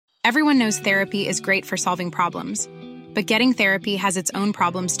Everyone knows therapy is great for solving problems, but getting therapy has its own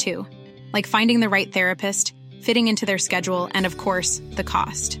problems too, like finding the right therapist, fitting into their schedule, and of course, the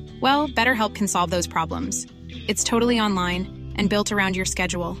cost. Well, BetterHelp can solve those problems. It's totally online and built around your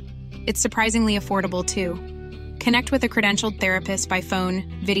schedule. It's surprisingly affordable too. Connect with a credentialed therapist by phone,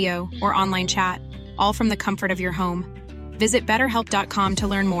 video, or online chat, all from the comfort of your home. Visit BetterHelp.com to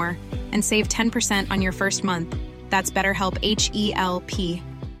learn more and save 10% on your first month. That's BetterHelp, H-E-L-P.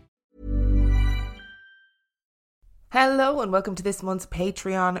 Hello and welcome to this month's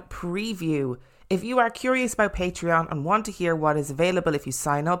Patreon preview. If you are curious about Patreon and want to hear what is available if you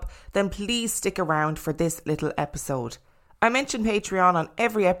sign up, then please stick around for this little episode. I mention Patreon on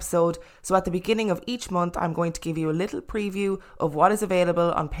every episode, so at the beginning of each month I'm going to give you a little preview of what is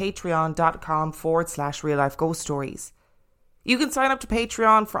available on patreon.com/Real Life Ghost Stories. You can sign up to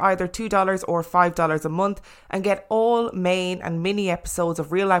Patreon for either $2 or $5 a month and get all main and mini episodes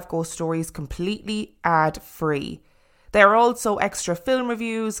of Real Life Ghost Stories completely ad-free. There are also extra film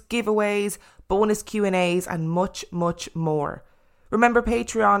reviews, giveaways, bonus Q&As and much, much more. Remember,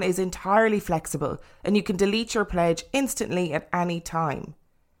 Patreon is entirely flexible and you can delete your pledge instantly at any time.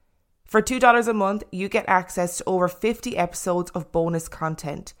 For $2 a month, you get access to over 50 episodes of bonus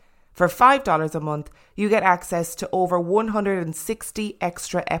content. For $5 a month, you get access to over 160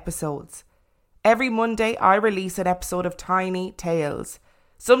 extra episodes. Every Monday, I release an episode of Tiny Tales.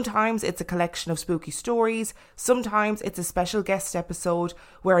 Sometimes it's a collection of spooky stories, sometimes it's a special guest episode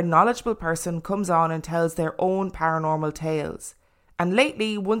where a knowledgeable person comes on and tells their own paranormal tales. And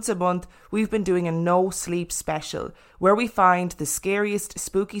lately, once a month, we've been doing a no sleep special where we find the scariest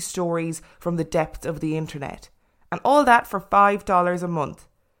spooky stories from the depths of the internet. And all that for $5 a month.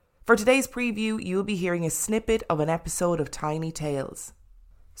 For today's preview, you'll be hearing a snippet of an episode of Tiny Tales.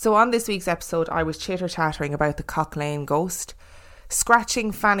 So on this week's episode, I was chitter-chattering about the Cock Lane ghost.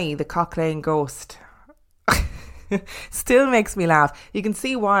 Scratching Fanny, the Cock Lane ghost. Still makes me laugh. You can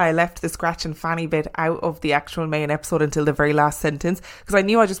see why I left the Scratching Fanny bit out of the actual main episode until the very last sentence, because I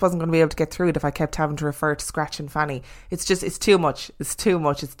knew I just wasn't going to be able to get through it if I kept having to refer to Scratching Fanny. It's too much. It's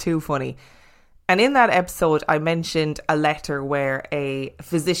too funny. And in that episode, I mentioned a letter where a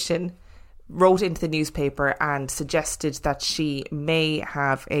physician wrote into the newspaper and suggested that she may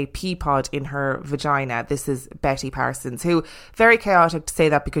have a pea pod in her vagina. This is Betty Parsons, who, very chaotic to say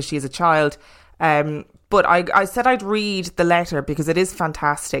that because she is a child. But I said I'd read the letter because it is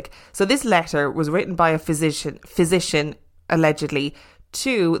fantastic. So this letter was written by a physician allegedly,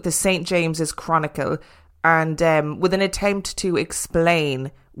 to the St. James's Chronicle, and with an attempt to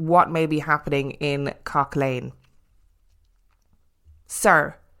explain what may be happening in Cock Lane.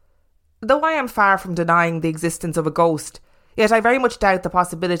 Sir, though I am far from denying the existence of a ghost, yet I very much doubt the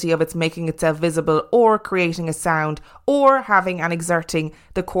possibility of its making itself visible or creating a sound or having and exerting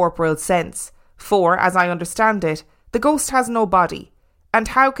the corporeal sense. For, as I understand it, the ghost has no body. And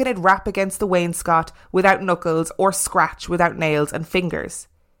how can it rap against the wainscot without knuckles or scratch without nails and fingers?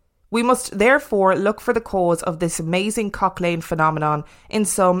 We must therefore look for the cause of this amazing Cock Lane phenomenon in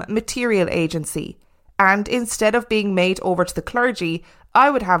some material agency. And instead of being made over to the clergy, I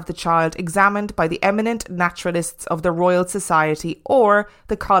would have the child examined by the eminent naturalists of the Royal Society or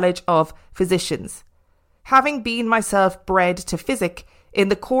the College of Physicians. Having been myself bred to physic, in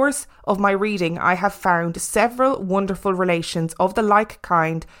the course of my reading I have found several wonderful relations of the like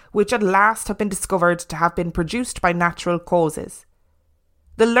kind which at last have been discovered to have been produced by natural causes.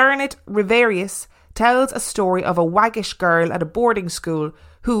 The learned Riverius tells a story of a waggish girl at a boarding school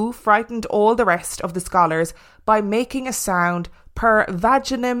who frightened all the rest of the scholars by making a sound per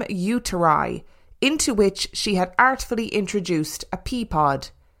vaginum uteri, into which she had artfully introduced a pea pod.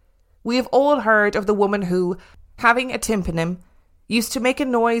 We have all heard of the woman who, having a tympanum, used to make a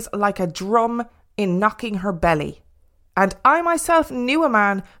noise like a drum in knocking her belly. And I myself knew a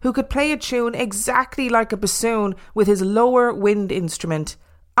man who could play a tune exactly like a bassoon with his lower wind instrument,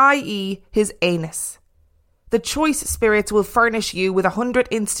 i.e. his anus. The choice spirits will furnish you with 100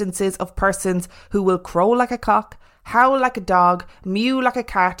 instances of persons who will crow like a cock, howl like a dog, mew like a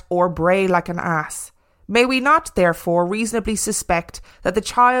cat, or bray like an ass. May we not, therefore, reasonably suspect that the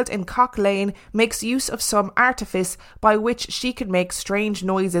child in Cock Lane makes use of some artifice by which she can make strange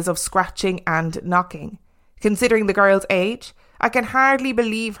noises of scratching and knocking? Considering the girl's age, I can hardly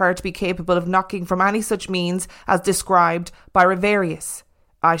believe her to be capable of knocking from any such means as described by Riverius.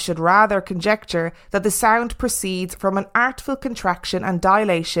 I should rather conjecture that the sound proceeds from an artful contraction and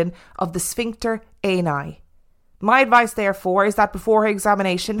dilation of the sphincter ani. My advice, therefore, is that before her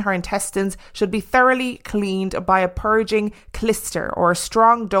examination, her intestines should be thoroughly cleaned by a purging clyster or a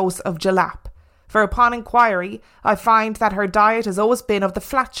strong dose of jalap. For upon inquiry, I find that her diet has always been of the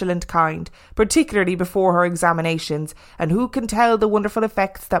flatulent kind, particularly before her examinations, and who can tell the wonderful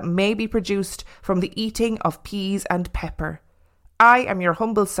effects that may be produced from the eating of peas and pepper. I am your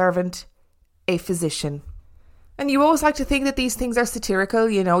humble servant, a physician. And you always like to think that these things are satirical,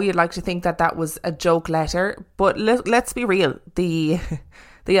 you know, you'd like to think that that was a joke letter, but let's be real, the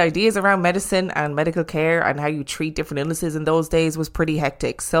ideas around medicine and medical care and how you treat different illnesses in those days was pretty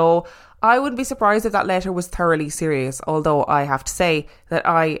hectic. So I wouldn't be surprised if that letter was thoroughly serious, although I have to say that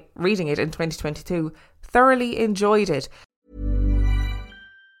I, reading it in 2022, thoroughly enjoyed it.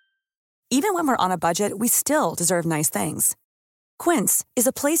 Even when we're on a budget, we still deserve nice things. Quince is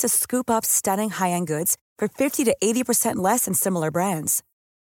a place to scoop up stunning high-end goods for 50 to 80% less than similar brands.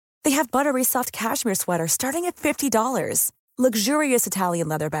 They have buttery soft cashmere sweaters starting at $50, luxurious Italian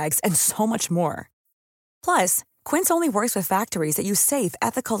leather bags, and so much more. Plus, Quince only works with factories that use safe,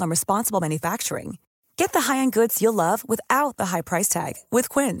 ethical, and responsible manufacturing. Get the high-end goods you'll love without the high price tag with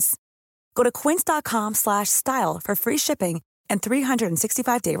Quince. Go to quince.com/style for free shipping and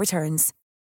 365-day returns.